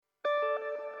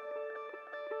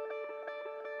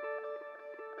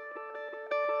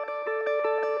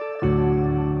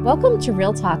Welcome to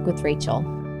Real Talk with Rachel.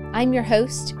 I'm your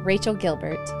host, Rachel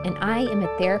Gilbert, and I am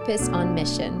a therapist on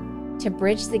mission to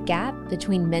bridge the gap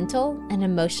between mental and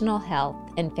emotional health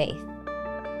and faith.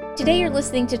 Today you're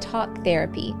listening to Talk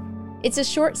Therapy. It's a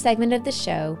short segment of the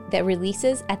show that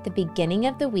releases at the beginning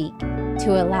of the week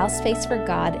to allow space for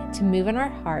God to move in our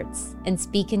hearts and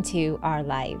speak into our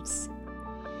lives.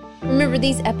 Remember,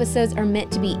 these episodes are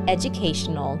meant to be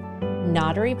educational,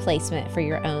 not a replacement for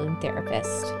your own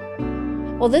therapist.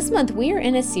 Well, this month we are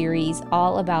in a series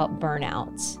all about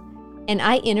burnout, and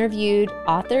I interviewed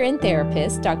author and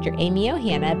therapist Dr. Amy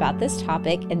Ohana about this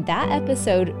topic, and that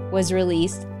episode was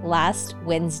released last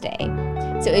Wednesday.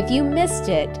 So if you missed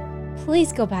it,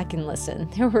 please go back and listen.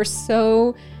 There were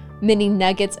so many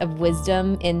nuggets of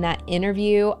wisdom in that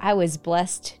interview. I was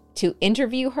blessed to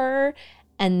interview her.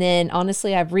 And then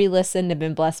honestly, I've re-listened and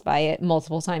been blessed by it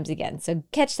multiple times again. So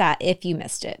catch that if you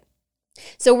missed it.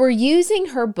 So we're using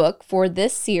her book for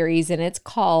this series, and it's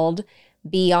called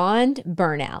Beyond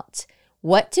Burnout: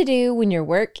 What to Do When Your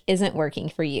Work Isn't Working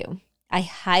for You. I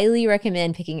highly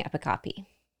recommend picking up a copy.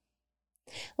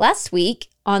 Last week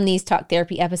on these Talk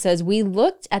Therapy episodes, we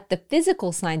looked at the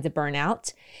physical signs of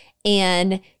burnout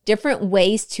and different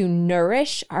ways to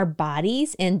nourish our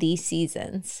bodies in these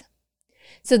seasons.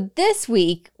 So this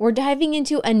week, we're diving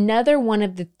into another one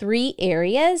of the three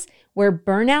areas where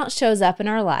burnout shows up in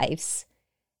our lives: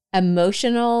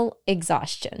 emotional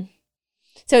exhaustion.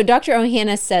 So Dr.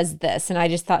 Ohana says this, and I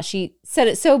just thought she said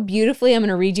it so beautifully. I'm going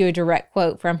to read you a direct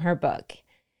quote from her book.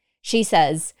 She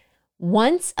says,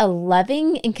 "Once a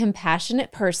loving and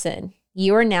compassionate person,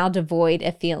 you are now devoid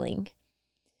of feeling.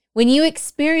 When you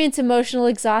experience emotional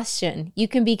exhaustion, you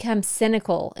can become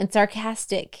cynical and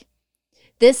sarcastic.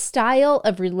 This style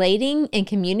of relating and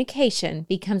communication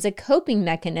becomes a coping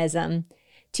mechanism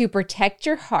to protect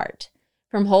your heart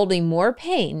from holding more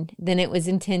pain than it was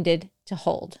intended to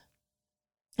hold."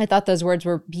 I thought those words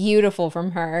were beautiful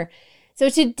from her. So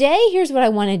today, here's what I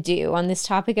want to do on this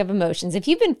topic of emotions. If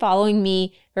you've been following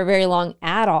me for very long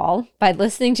at all by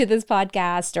listening to this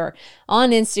podcast or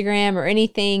on Instagram or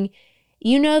anything,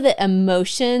 you know that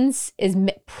emotions is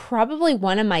probably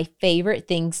one of my favorite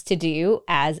things to do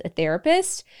as a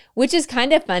therapist, which is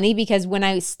kind of funny because when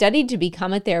I studied to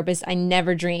become a therapist, I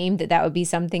never dreamed that that would be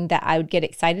something that I would get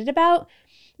excited about.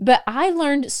 But I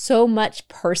learned so much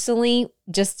personally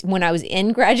just when I was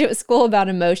in graduate school about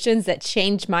emotions that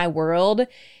changed my world,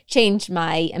 changed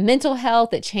my mental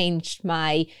health, it changed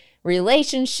my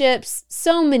relationships,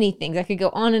 so many things. I could go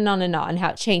on and on and on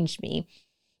how it changed me.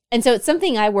 And so it's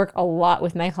something I work a lot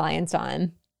with my clients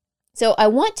on. So I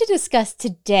want to discuss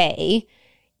today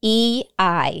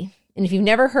EI. And if you've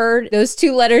never heard those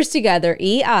two letters together,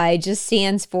 EI just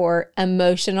stands for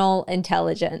emotional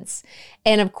intelligence.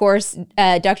 And of course,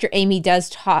 Dr. Amy does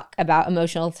talk about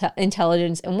emotional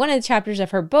intelligence in one of the chapters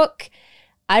of her book.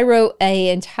 I wrote an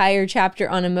entire chapter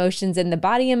on emotions in the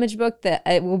body image book that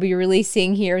I will be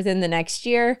releasing here within the next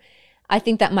year. I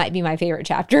think that might be my favorite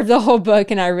chapter of the whole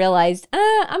book. And I realized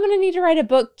I'm going to need to write a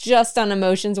book just on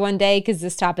emotions one day because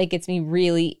this topic gets me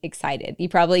really excited. You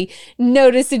probably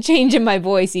noticed a change in my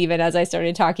voice even as I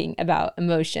started talking about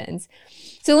emotions.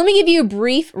 So let me give you a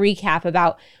brief recap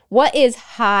about what is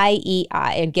high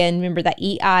EI. Again, remember that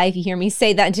EI, if you hear me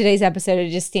say that in today's episode,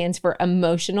 it just stands for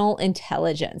emotional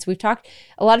intelligence. We've talked,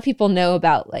 a lot of people know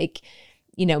about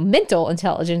mental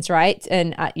intelligence, right?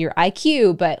 And your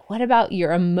IQ, but what about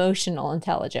your emotional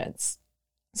intelligence?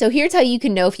 So here's how you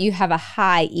can know if you have a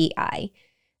high EI.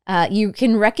 You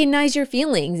can recognize your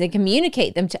feelings and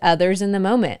communicate them to others in the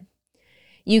moment.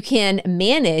 You can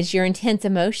manage your intense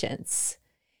emotions.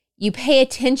 You pay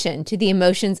attention to the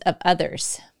emotions of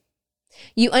others.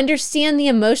 You understand the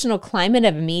emotional climate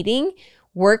of a meeting,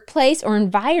 workplace, or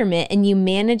environment, and you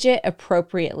manage it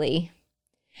appropriately.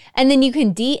 And then you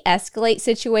can de-escalate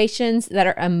situations that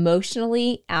are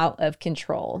emotionally out of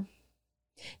control.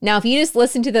 Now, if you just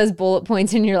listen to those bullet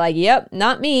points and you're like, yep,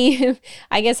 not me,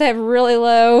 I guess I have really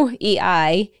low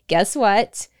EI, guess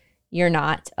what? You're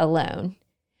not alone.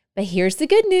 But here's the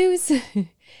good news.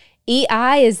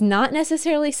 EI is not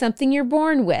necessarily something you're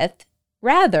born with.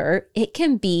 Rather, it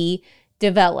can be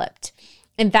developed.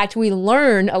 In fact, we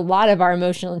learn a lot of our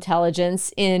emotional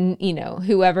intelligence in,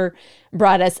 whoever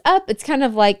brought us up. It's kind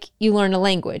of like you learn a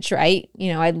language, right?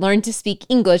 I learned to speak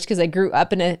English because I grew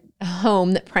up in a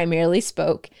home that primarily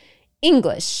spoke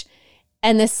English.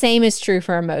 And the same is true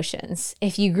for emotions.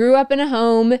 If you grew up in a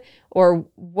home or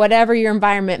whatever your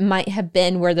environment might have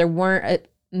been where there weren't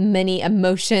many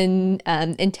emotion,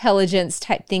 intelligence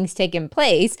type things taking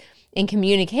place, and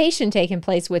communication taking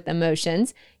place with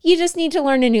emotions, you just need to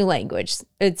learn a new language.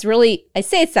 It's really, I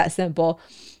say it's that simple,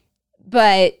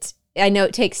 but I know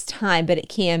it takes time, but it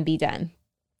can be done.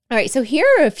 All right, so here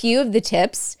are a few of the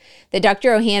tips that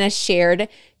Dr. Ohana shared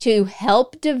to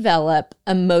help develop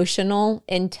emotional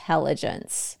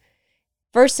intelligence.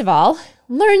 First of all,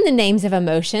 learn the names of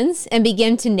emotions and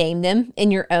begin to name them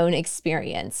in your own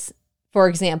experience. For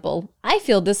example, I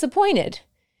feel disappointed.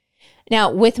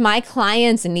 Now, with my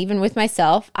clients and even with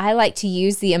myself, I like to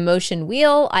use the emotion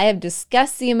wheel. I have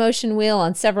discussed the emotion wheel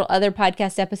on several other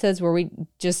podcast episodes where we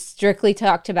just strictly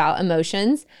talked about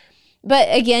emotions. But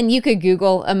again, you could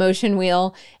Google emotion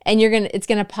wheel and it's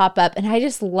going to pop up. And I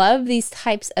just love these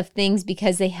types of things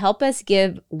because they help us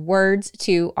give words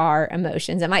to our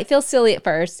emotions. It might feel silly at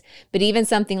first, but even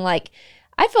something like,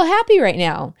 I feel happy right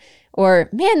now, or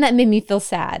man, that made me feel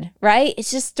sad, right?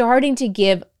 It's just starting to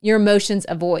give your emotions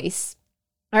a voice.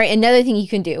 All right, another thing you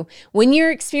can do when you're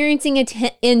experiencing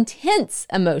intense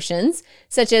emotions,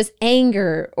 such as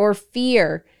anger or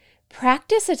fear,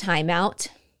 practice a timeout.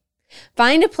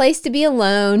 Find a place to be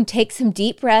alone, take some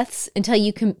deep breaths until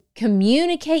you can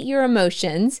communicate your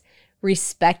emotions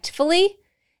respectfully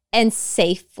and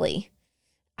safely.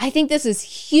 I think this is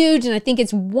huge, and I think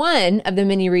it's one of the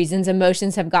many reasons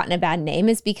emotions have gotten a bad name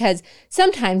is because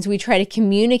sometimes we try to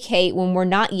communicate when we're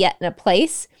not yet in a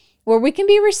place where we can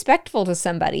be respectful to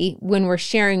somebody when we're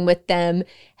sharing with them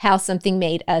how something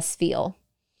made us feel.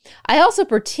 I also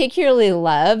particularly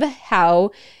love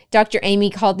how Dr. Amy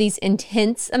called these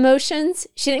intense emotions.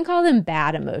 She didn't call them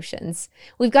bad emotions.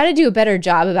 We've got to do a better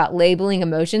job about labeling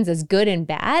emotions as good and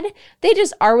bad. They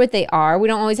just are what they are. We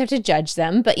don't always have to judge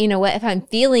them. But you know what? If I'm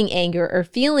feeling anger or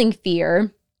feeling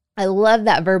fear, I love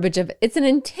that verbiage of it's an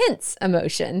intense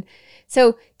emotion.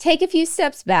 So take a few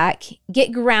steps back,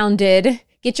 get grounded,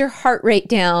 get your heart rate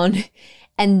down,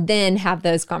 and then have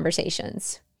those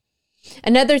conversations.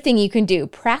 Another thing you can do,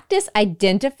 practice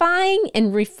identifying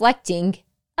and reflecting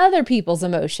other people's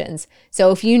emotions.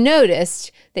 So if you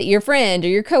noticed that your friend or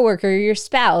your coworker or your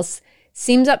spouse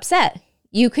seems upset,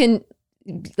 you can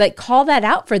call that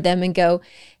out for them and go,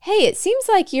 hey, it seems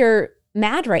like you're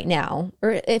mad right now,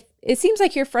 or if it seems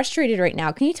like you're frustrated right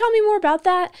now. Can you tell me more about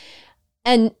that?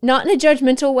 And not in a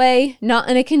judgmental way, not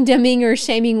in a condemning or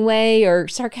shaming way or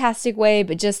sarcastic way,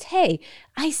 but just, hey,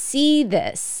 I see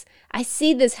this. I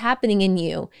see this happening in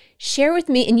you. Share with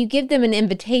me, and you give them an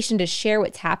invitation to share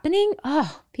what's happening.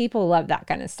 Oh, people love that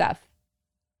kind of stuff.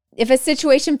 If a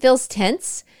situation feels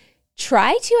tense,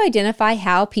 try to identify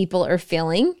how people are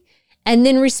feeling and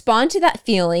then respond to that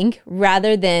feeling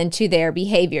rather than to their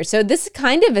behavior. So this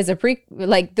kind of is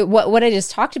what I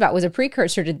just talked about was a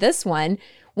precursor to this one.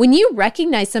 When you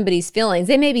recognize somebody's feelings,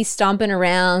 they may be stomping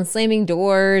around, slamming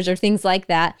doors or things like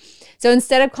that. So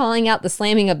instead of calling out the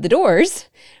slamming of the doors,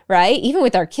 right? Even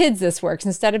with our kids, this works.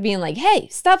 Instead of being like, hey,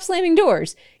 stop slamming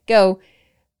doors, go,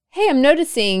 hey, I'm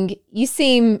noticing you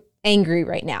seem angry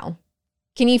right now.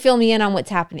 Can you fill me in on what's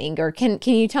happening? Or can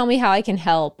you tell me how I can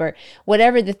help? Or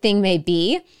whatever the thing may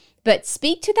be. But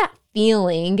speak to that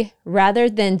feeling rather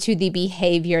than to the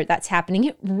behavior that's happening.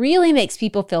 It really makes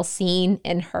people feel seen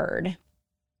and heard.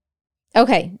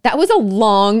 Okay, that was a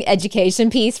long education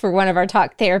piece for one of our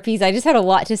talk therapies. I just had a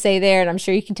lot to say there, and I'm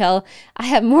sure you can tell I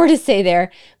have more to say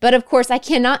there. But of course, I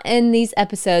cannot end these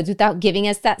episodes without giving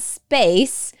us that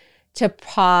space to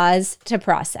pause to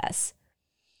process.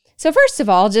 So first of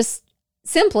all, just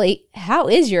simply, how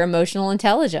is your emotional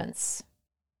intelligence?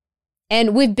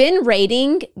 And we've been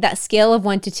rating that scale of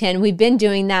 1 to 10. We've been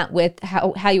doing that with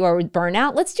how you are with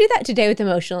burnout. Let's do that today with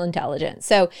emotional intelligence.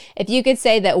 So if you could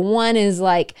say that 1 is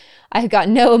like, I've got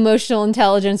no emotional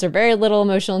intelligence or very little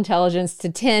emotional intelligence, to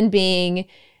 10 being,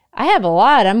 I have a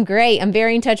lot, I'm great, I'm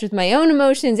very in touch with my own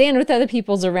emotions and with other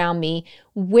people's around me,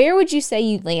 where would you say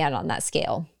you land on that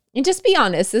scale? And just be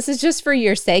honest, this is just for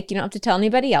your sake. You don't have to tell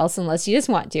anybody else unless you just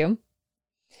want to.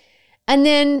 And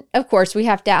then, of course, we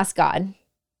have to ask God,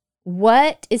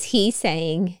 what is He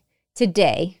saying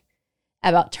today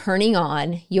about turning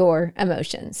on your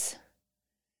emotions?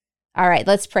 All right,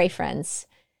 let's pray, friends.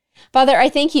 Father, I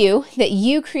thank you that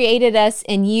you created us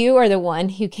and you are the one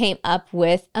who came up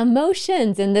with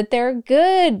emotions and that they're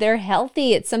good, they're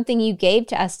healthy. It's something you gave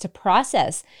to us to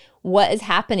process what is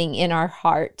happening in our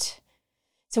heart.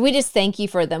 So we just thank you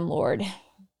for them, Lord.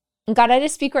 And God, I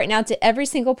just speak right now to every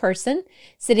single person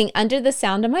sitting under the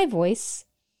sound of my voice,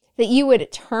 that you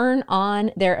would turn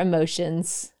on their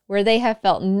emotions where they have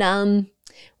felt numb,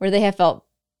 where they have felt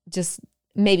just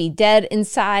maybe dead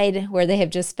inside, where they have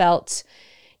just felt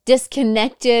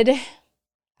disconnected.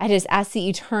 I just ask that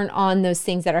you turn on those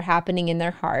things that are happening in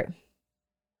their heart.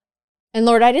 And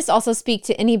Lord, I just also speak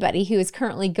to anybody who is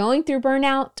currently going through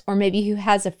burnout, or maybe who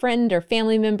has a friend or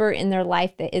family member in their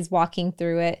life that is walking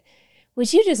through it.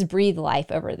 Would you just breathe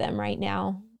life over them right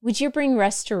now? Would you bring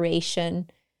restoration,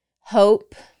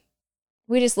 hope?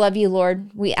 We just love you,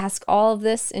 Lord. We ask all of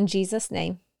this in Jesus'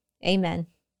 name. Amen.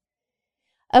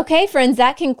 Okay, friends,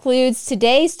 that concludes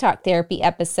today's Talk Therapy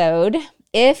episode.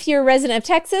 If you're a resident of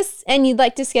Texas and you'd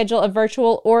like to schedule a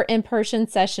virtual or in-person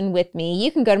session with me,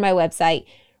 you can go to my website,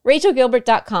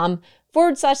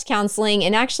 rachelgilbert.com/counseling.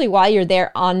 And actually, while you're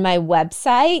there on my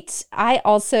website, I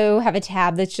also have a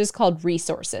tab that's just called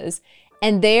Resources.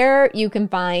 And there you can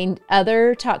find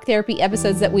other Talk Therapy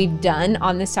episodes that we've done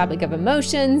on this topic of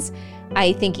emotions.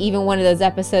 I think even one of those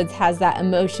episodes has that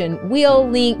emotion wheel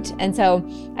linked. And so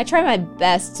I try my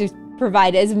best to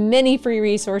provide as many free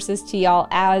resources to y'all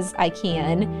as I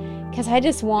can, because I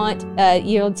just want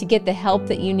you to get the help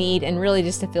that you need and really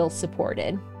just to feel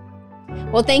supported.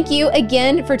 Well, thank you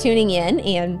again for tuning in,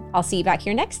 and I'll see you back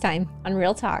here next time on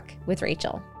Real Talk with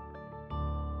Rachel.